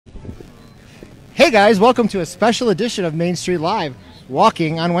Hey guys, welcome to a special edition of Main Street Live,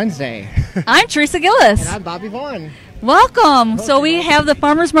 Walking on Wednesday. I'm Teresa Gillis. And I'm Bobby Vaughn. Welcome. So we have the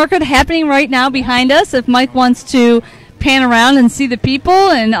farmers market happening right now behind us. If Mike wants to pan around and see the people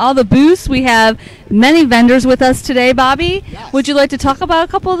and all the booths, we have many vendors with us today. Bobby, yes. Would you like to talk about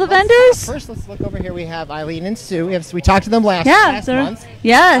a couple of the vendors? First, let's look over here. We have Eileen and Sue. We talked to them last month.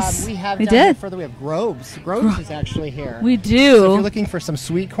 Yes, we have we down here did. further. We have Groves. Groves is actually here. We do. So if you're looking for some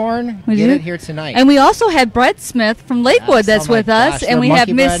sweet corn, get it here tonight. And we also had Brett Smith from Lakewood that's with us, and we have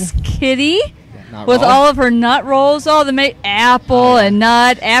Miss Kitty. With all of her nut rolls, all the apple and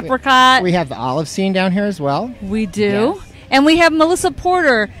nut, apricot. We have the olive scene down here as well. We do. Yes. And we have Melissa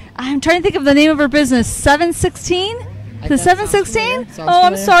Porter. I'm trying to think of the name of her business. 716? The 716? Oh,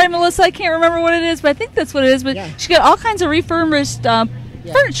 I'm sorry, Melissa. I can't remember what it is, but I think that's what it is. But she got all kinds of refurbished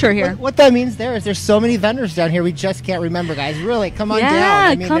furniture here. What that means there's so many vendors down here we just can't remember, guys. Really, come on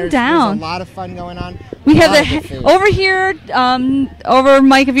down. I mean, there's a lot of fun going on. We have over here, over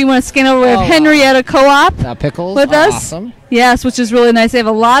Mike, if you want to scan over, we have Henrietta Co-op pickles with us. Awesome. Yes, which is really nice. They have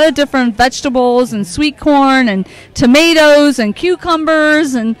a lot of different vegetables and sweet corn and tomatoes and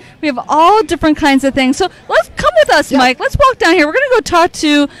cucumbers, and we have all different kinds of things. So let's come with us, Mike. Let's walk down here. We're going to go talk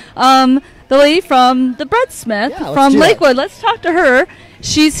to the lady from the Brett Smith from Lakewood. Let's talk to her.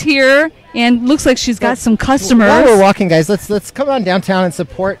 She's here and looks like she's got some customers. While we're walking, guys, let's come on downtown and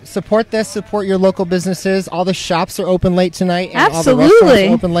support your local businesses. All the shops are open late tonight, and Absolutely. all the restaurants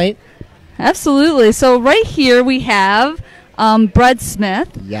are open late. Absolutely. So right here we have Brett Smith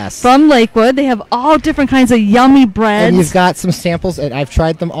from Lakewood. They have all different kinds of yummy breads. And you've got some samples, and I've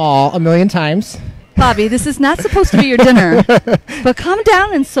tried them all a million times. Bobby, this is not supposed to be your dinner, but come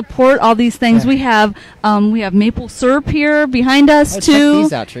down and support all these things. We have maple syrup here behind us too. Check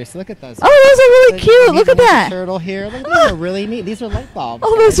these out, Teresa. Look at those. Oh, those are really cute. Look at that. Turtle here. Look, these are really neat. These are light bulbs.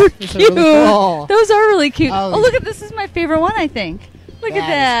 Oh, those are cute. Really cool. Those are really cute. Oh, look at this. Is my favorite one, I think. Look at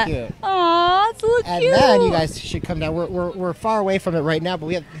that. Is cute. Aw, it's a little cute. And then you guys should come down. We're far away from it right now, but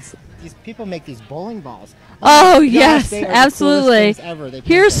we have these people make these bowling balls. Oh, yes, absolutely.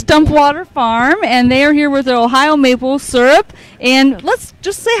 Here's Stumpwater Farm, and they are here with their Ohio maple syrup. And let's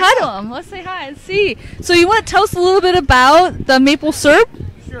just say hi to them. Let's say hi and see. So you want to tell us a little bit about the maple syrup?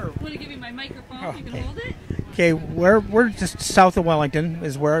 Sure. I'm going to give you my microphone. You can hold it. Okay, we're just south of Wellington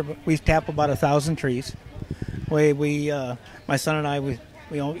is where we tap about 1,000 trees. My son and I, we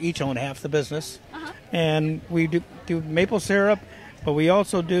each own half the business. And we do maple syrup, but we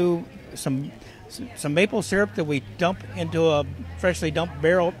also do some maple syrup that we dump into a freshly dumped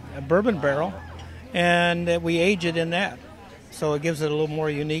barrel, a bourbon barrel, and we age it in that. So it gives it a little more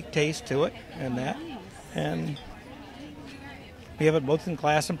unique taste to it and that. And we have it both in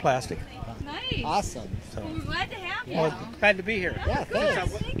glass and plastic. Nice. Awesome. So we're glad to have you. Well, glad to be here. Yeah,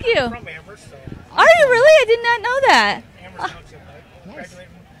 thanks. Thank you. From Amherst. So. Are you really? I did not know that. Amherst Township.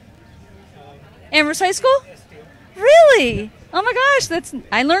 Amherst High School? Really? Oh my gosh,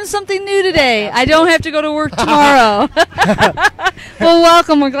 I learned something new today. I don't have to go to work tomorrow. Well,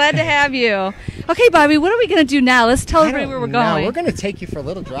 welcome. We're glad to have you. Okay, Bobby, what are we going to do now? Let's tell everybody where we're going. We're going to take you for a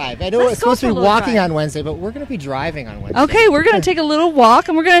little drive. I know it's supposed to be walking on Wednesday, but we're going to be driving on Wednesday. Okay, we're going to take a little walk,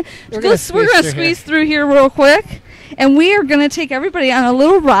 and we're going to squeeze through here real quick. And we are going to take everybody on a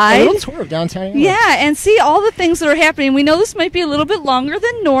little ride. A little tour of downtown Amherst. Yeah, and see all the things that are happening. We know this might be a little bit longer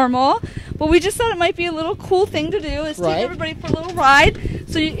than normal, but we just thought it might be a little cool thing to do is take everybody for a little ride.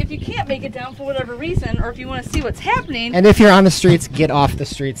 So if you can't make it down for whatever reason, or if you want to see what's happening. And if you're on the streets, get off the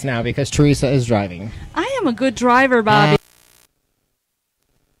streets now because Teresa is driving. I am a good driver, Bobby.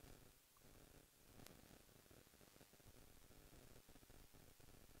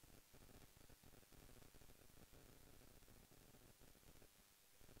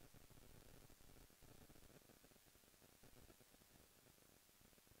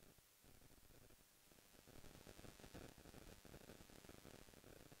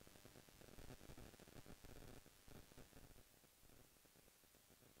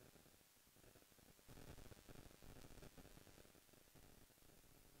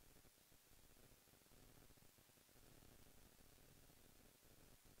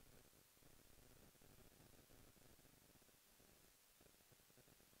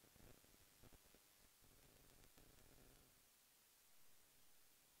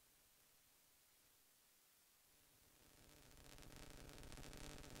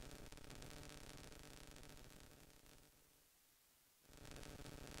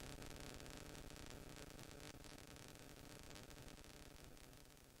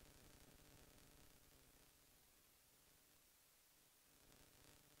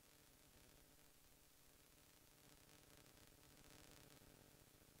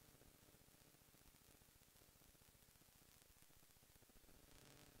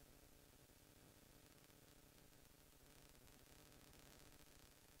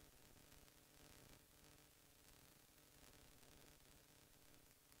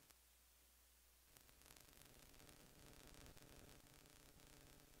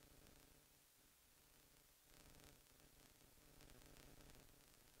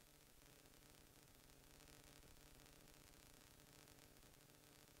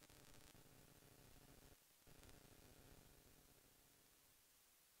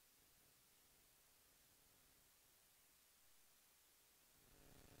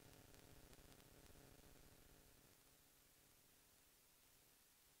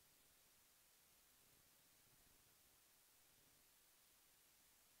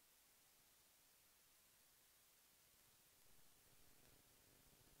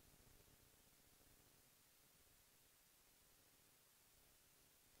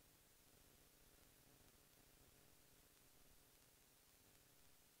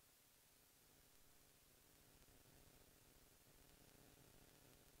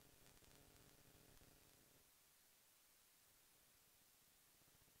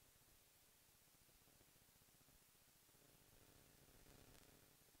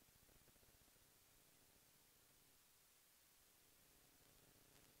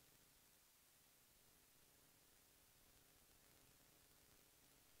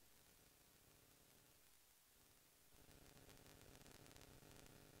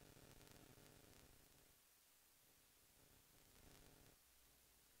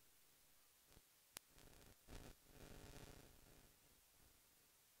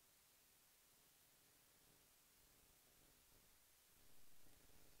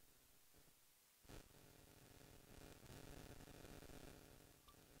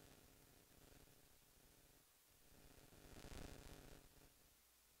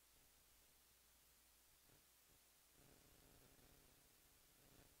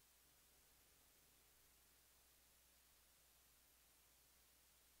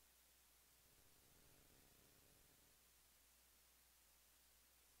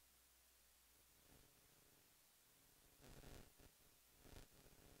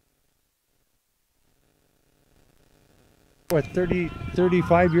 what,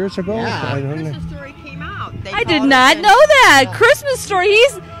 35 years ago? Yeah. I don't know. Christmas Story came out. I did not know that. Christmas Story.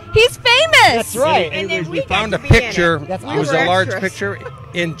 He's famous. That's right. And then We got found to a be in it. picture. That's It was We were a large extras. picture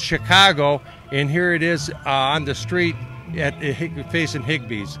in Chicago, and here it is on the street at facing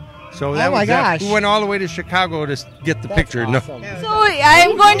Higbee's. So that Oh, my was that. gosh. We went all the way to Chicago to get the That's picture. awesome. So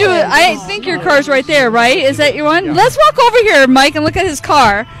I'm going to. I think your car's right there, right? Is that your one? Yeah. Let's walk over here, Mike, and look at his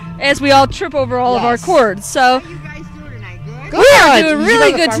car as we all trip over all of our Yes. cords. So How you guys doing tonight? Good? we are doing Did you really go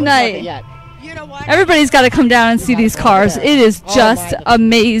to the good farmer's tonight. market yet? You know what? Everybody's got to come down and see these cars. It is Oh, just my.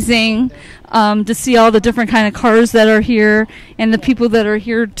 amazing to see all the different kind of cars that are here and the people that are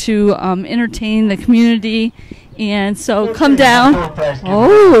here to entertain the community. And so come down.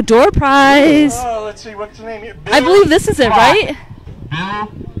 Oh, a door prize. Oh, let's see, what's the name here? I believe this is it, right?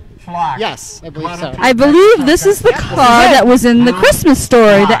 Yes, I believe so. I believe this is the car that was in the Christmas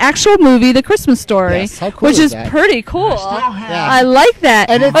Story, the actual movie, The Christmas Story, Yes, how cool which is is that? pretty cool. Yeah. I like that.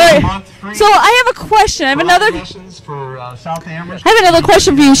 And it's- All right, so I have a question. I have another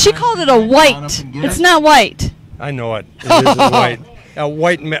question for you. She called it a white. It's not white. I know it. It is a white. A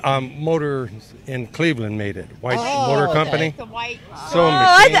white motor in Cleveland made it. White Motor okay. Company. The white. So Oh,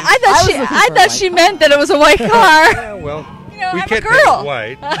 I looking thought for she white. meant that it was a white car. Yeah, well, You know, we I'm a can't girl.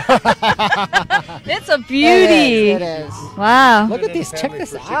 make it white. It's a beauty. It is. Wow. Look at these. Check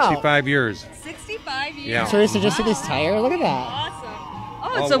this For out. 65 years. 65 years. Yeah. Teresa, just see these tires. Look at that. Awesome.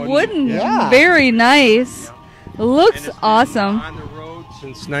 Oh, it's All a wooden. Yeah. Very nice. Looks awesome. On the road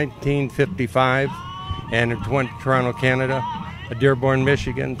since 1955, and it went to Toronto, Canada, Dearborn,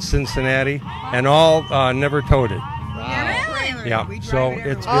 Michigan, Cincinnati, and all never towed it. Really? Yeah, We drive so it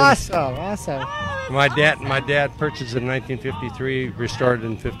everywhere. it's been, Awesome. my dad purchased it in 1953, restored it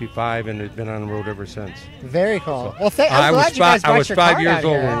in 55, and it's been on the road ever since. Very cool. Well, I I'm was glad you guys brought your 5 car years down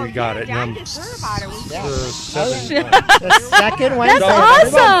old here. when we got it, and I I'm just heard about it. We Yeah. seven. The second Wednesday. That's of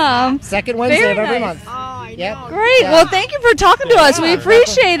every month. awesome. Second Wednesday Very of every nice. month. Oh, I Yep. know. Great. Yeah. Well, thank you for talking to us. We Yeah,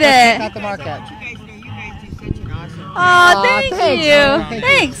 appreciate Check it. out the market. You guys do such an awesome Oh, thank thanks. you.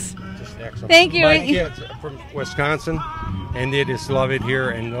 Thanks. Excellent. Thank you. My kids are from Wisconsin, and they just love it here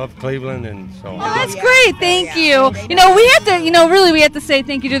and love Cleveland, and so. Oh, that's great. Thank you. You know, we have to, really, we have to say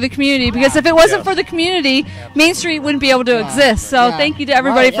thank you to the community because if it wasn't for the community, Main Street wouldn't be able to exist. So Yeah. thank you to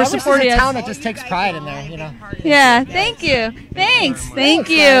everybody Right. for Amherst is supporting a us. town that just takes pride in there, you know. Yeah, thank you. Thanks. Thank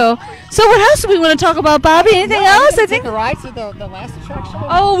you. So what else do we want to talk about, Bobby? Anything else? I think. Take a ride to the last attraction.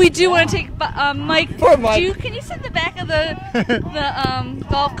 Oh, we do want to take Mike. Poor Mike. Can you sit the back of the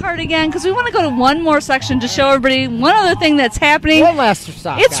golf cart again? Because we want to go to one more section to show everybody one other thing that's happening. One last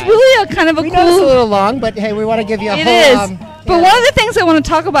stop. It's guys. really a kind of a We know it's a cool. little long, but hey, we want to give you a It whole. is. But one of the things I want to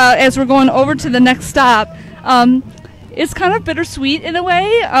talk about as we're going over to the next stop, it's kind of bittersweet in a way.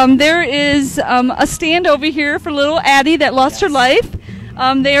 There is a stand over here for little Addie that lost her life.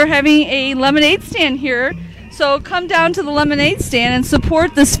 They are having a lemonade stand here. So come down to the lemonade stand and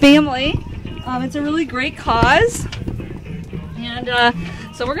support this family. It's a really great cause. And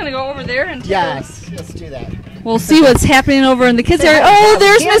so we're going to go over there and Yes, let's do that. we'll see what's happening over in the kids area. Yeah, Oh, we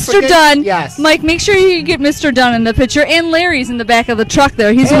there's can't Mr. forget- Dunn. yes. Mike, make sure you get Mr. Dunn in the picture. And Larry's in the back of the truck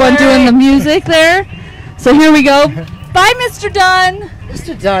there. He's the Hey, one doing Larry. the music there. So here we go. Bye, Mr. Dunn.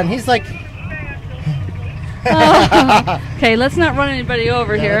 Mr. Dunn, he's like. Okay, let's not run anybody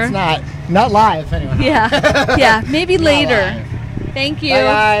over Yeah, here. it's not live anyway. Yeah, yeah, maybe Not later. live. Thank you. Bye,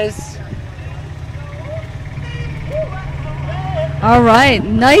 guys. All right,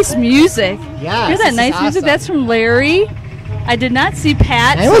 nice music. Yeah. Hear that nice music? That's from Larry. I did not see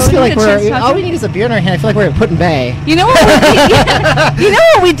Pat. I almost so feel we like didn't get a chance to we're. talk All to we him. need is a beer in our hand. I feel like we're at Put in Bay. You know what? You know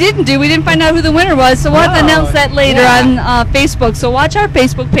what we didn't do? We didn't find out who the winner was, so we'll have to No, announce that later yeah. on Facebook. So watch our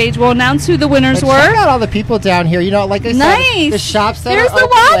Facebook page. We'll announce who the winners But were. check out all the people down here. You know, like I said, Nice. the shops that There's are the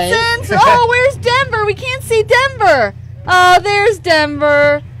open late. Watsons. Oh, where's Denver? We can't see Denver. Oh, there's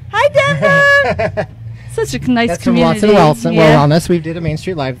Denver. Hi, Denver. Such a nice That's from community. Watson Yeah. Wellness. We did a Main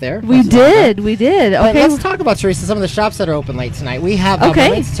Street Live there. We did. We did. But Okay. let's talk about, Teresa, some of the shops that are open late tonight. We have Okay.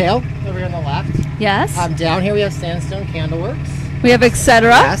 Mermaid's Tail over here on the left. Yes. Down here we have Sandstone Candleworks. We have etc.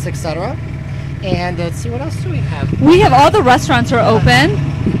 Yes, etc. And let's see, what else do we have? We have all the restaurants are open,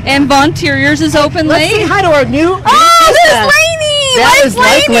 and Von Terriers is open Let's say late. hi to our new. Oh, there's business. Lainey! That is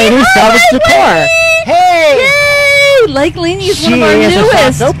Like Lainey Oh, Salvage Like Decor. Lainey! Hey! Yay! Ooh, Lake Laney is one of our She is a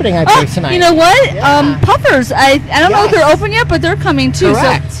newest. soft opening, I believe, tonight. You know what? Yeah. Puffers. I don't know if they're open yet, but they're coming too.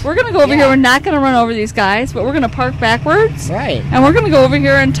 Correct. So we're gonna go over here. We're not gonna run over these guys, but we're gonna park backwards. Right. And we're gonna go over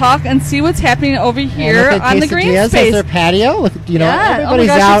here and talk and see what's happening over here And look at on the green Quesadillas as space. their patio. Look, you know, Yeah. Oh my everybody's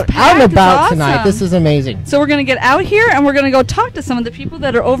gosh, it's out and packed. about It's tonight. awesome. This is amazing. So we're going to get out here and we're going to go talk to some of the people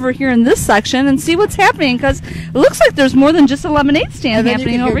that are over here in this section and see what's happening, because it looks like there's more than just a lemonade stand And then you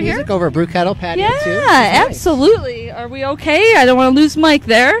happening can hear over here. music over at Brew Kettle patio Yeah, too. which is nice. absolutely. Are we okay? I don't want to lose Mike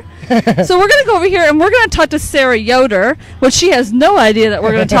there. So we're going to go over here and we're going to talk to Sarah Yoder, which she has no idea that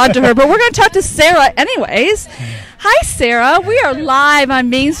we're going to talk to her, but we're going to talk to Sarah anyways. Hi, Sarah. We are live on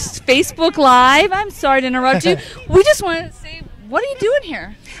Facebook Live. I'm sorry to interrupt you. We just wanted to say, what are you doing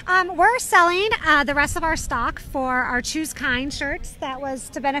here? We're selling the rest of our stock for our Choose Kind shirts. That was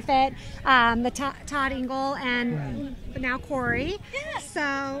to benefit Todd Engel and now Corey. Yes.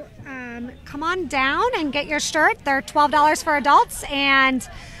 So come on down and get your shirt. They're $12 for adults and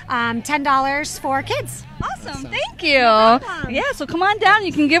 $10 for kids. Awesome. Thank you. problem. Yeah, so come on down.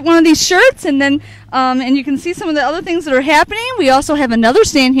 You can get one of these shirts, and then and you can see some of the other things that are happening. We also have another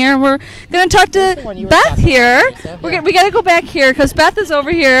stand here, and we're going to talk That's the one to you were Beth talking here. about, We yeah. got to go back here because Beth is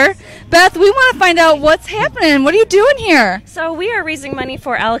over here. Beth, we want to find out what's happening. What are you doing here? So we are raising money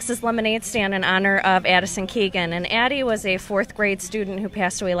for Alex's Lemonade Stand in honor of Addison Keegan. And Addie was a 4th grade student who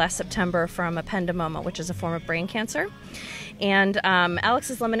passed away last September from ependymoma, which is a form of brain cancer. And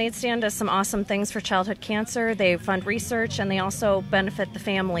Alex's Lemonade Stand does some awesome things for childhood cancer. They fund research, and they also benefit the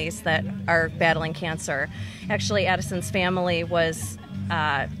families that are battling cancer. Actually, Addison's family was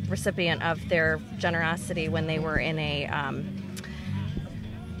recipient of their generosity when they were in a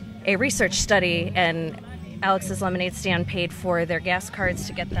research study, and Alex's Lemonade Stand paid for their gas cards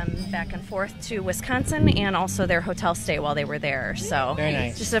to get them back and forth to Wisconsin, and also their hotel stay while they were there. So Very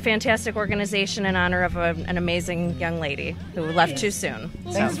nice. just a fantastic organization in honor of an amazing young lady who left too soon.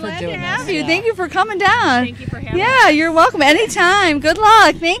 Thanks We're for glad doing to this. have you. Yeah. Thank you for coming down. Thank you for having Yeah, you're welcome. Anytime. Good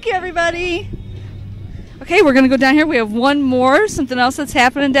luck. Thank you, everybody. Okay, we're going to go down here. We have one more, something else that's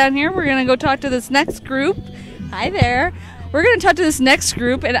happening down here. We're going to go talk to this next group. Hi there. We're going to talk to this next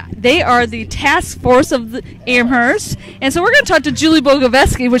group, and they are the task force of the Amherst. And so we're going to talk to Julie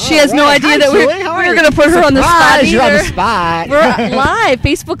Bogoveski, which she has no idea that we're going to put her on the spot Surprise, you're on the either. spot. We're live,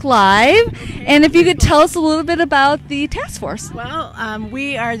 Facebook Live. And if you could tell us a little bit about the task force. Well,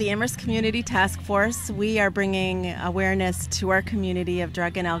 we are the Amherst Community Task Force. We are bringing awareness to our community of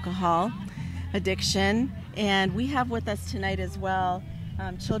drug and alcohol addiction. And we have with us tonight as well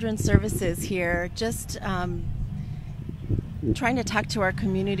Children's Services here, just trying to talk to our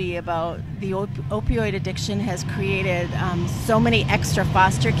community about the opioid addiction has created so many extra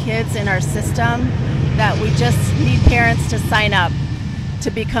foster kids in our system that we just need parents to sign up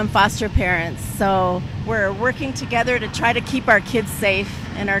to become foster parents. So we're working together to try to keep our kids safe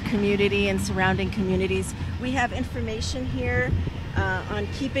in our community and surrounding communities. We have information here on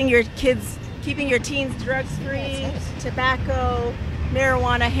keeping your teens drugs free, tobacco,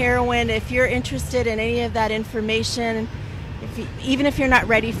 marijuana, heroin. If you're interested in any of that information, even if you're not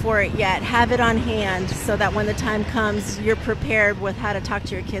ready for it yet, have it on hand so that when the time comes, you're prepared with how to talk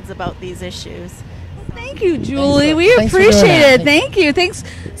to your kids about these issues. Thank you, Julie. We Thanks for doing appreciate that. it. Thank you. Thanks.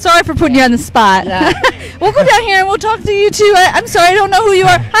 Sorry for putting you on the spot. Yeah. We'll go down here and we'll talk to you too. I'm sorry, I don't know who you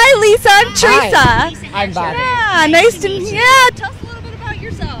are. Hi, Lisa. I'm Teresa. Hi. I'm Bobby. Yeah, nice to meet you. Yeah, tell us a little bit about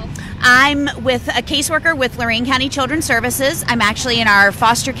yourself. I'm with a caseworker with Lorain County Children's Services. I'm actually in our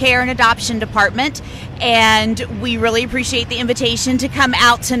foster care and adoption department, and we really appreciate the invitation to come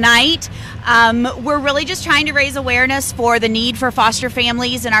out tonight. We're really just trying to raise awareness for the need for foster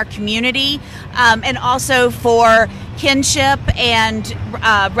families in our community, and also for kinship and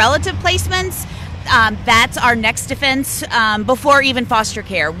relative placements. That's our next defense before even foster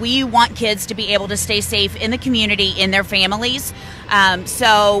care. We want kids to be able to stay safe in the community, in their families.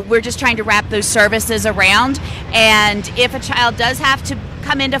 So we're just trying to wrap those services around. And if a child does have to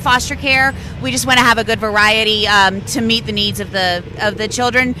come into foster care, we just want to have a good variety to meet the needs of the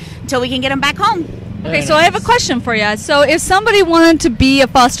children until we can get them back home. Okay, so I have a question for you. So if somebody wanted to be a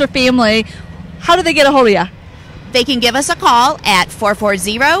foster family, how do they get a hold of you? They can give us a call at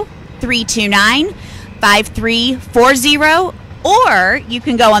 440-329-5340, or you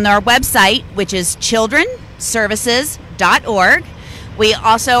can go on our website, which is childrenservices.org. We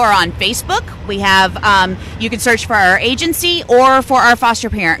also are on Facebook. We have, you can search for our agency or for our foster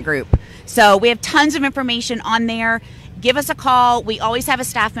parent group. So we have tons of information on there. Give us a call. We always have a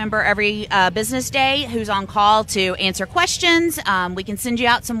staff member every business day who's on call to answer questions. We can send you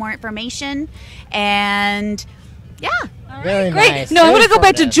out some more information. And yeah. Very Great. nice. No, I Very want to go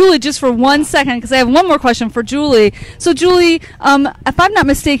back to informative. Julie just for 1 second because I have one more question for Julie. So, Julie, if I'm not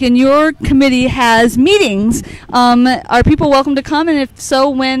mistaken, your committee has meetings. Are people welcome to come? And if so,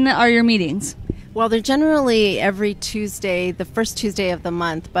 when are your meetings? Well, they're generally every Tuesday, the first Tuesday of the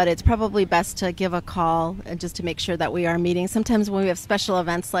month, but it's probably best to give a call just to make sure that we are meeting. Sometimes when we have special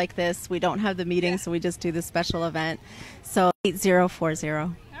events like this, we don't have the meeting, so we just do the special event. So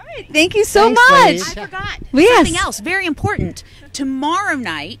 8040. Thank you so Thanks, much. ladies. I forgot Yes. something else very important. Tomorrow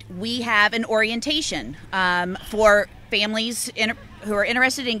night we have an orientation for families who are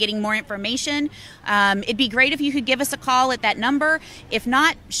interested in getting more information. It'd be great if you could give us a call at that number. If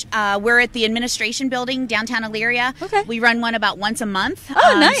not, we're at the administration building downtown Elyria. Okay. We run one about once a month.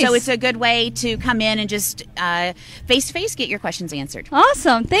 Oh, nice. So it's a good way to come in and just face-to-face get your questions answered.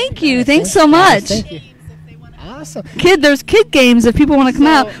 Awesome. Thank you. Thanks so much. Thank you. Awesome. There's kid games if people want to come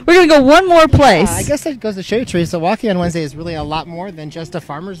out. We're going to go one more place. I guess that goes to show you, Teresa. Walking on Wednesday is really a lot more than just a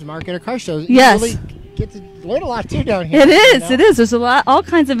farmer's market or car show. Yes. You really get to learn a lot too down here. It is. You know? It is. There's a lot, all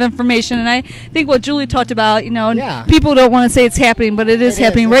kinds of information, and I think what Julie talked about. Yeah. People don't want to say it's happening, but it is It is.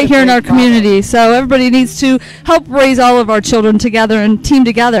 happening It's right a here in big our problem. community. So everybody needs to help raise all of our children together and team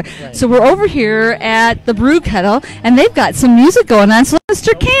together. Right. So we're over here at the Brew Kettle, and they've got some music going on. So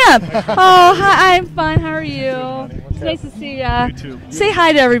Mr. Camp. Oh, hi. I'm fine. How are you? It's nice to see you. You too. Say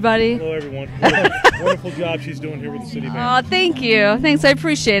hi to everybody. Hello, everyone. Wonderful job she's doing here with the city band. Oh, thank you. Thanks. I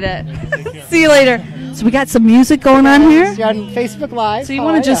appreciate it. See you later. So we got some music going on here. You're on Facebook Live. So you How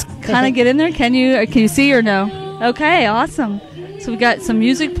want are to just ya? kind of get in there? Can you see or no? Okay, awesome. So we got some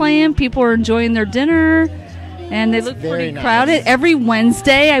music playing. People are enjoying their dinner, and they look very pretty nice. crowded. Every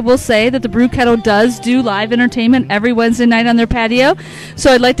Wednesday, I will say that the Brew Kettle does do live entertainment every Wednesday night on their patio.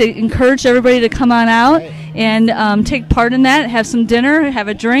 So I'd like to encourage everybody to come on out and take part in that. Have some dinner, have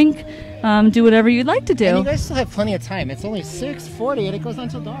a drink, do whatever you'd like to And you do. guys still have plenty of time. It's only 6:40 and it goes on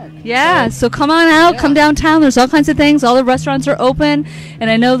till dark. Yeah, so come on out, come downtown. There's all kinds of things. All the restaurants are open,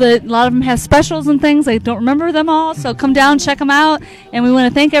 and I know that a lot of them have specials and things. I don't remember them all, so come down, check them out. And we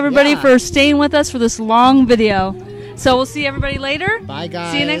want to thank everybody for staying with us for this long video. So we'll see everybody later. Bye,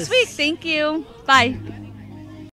 guys. See you next week. Thank you. Bye.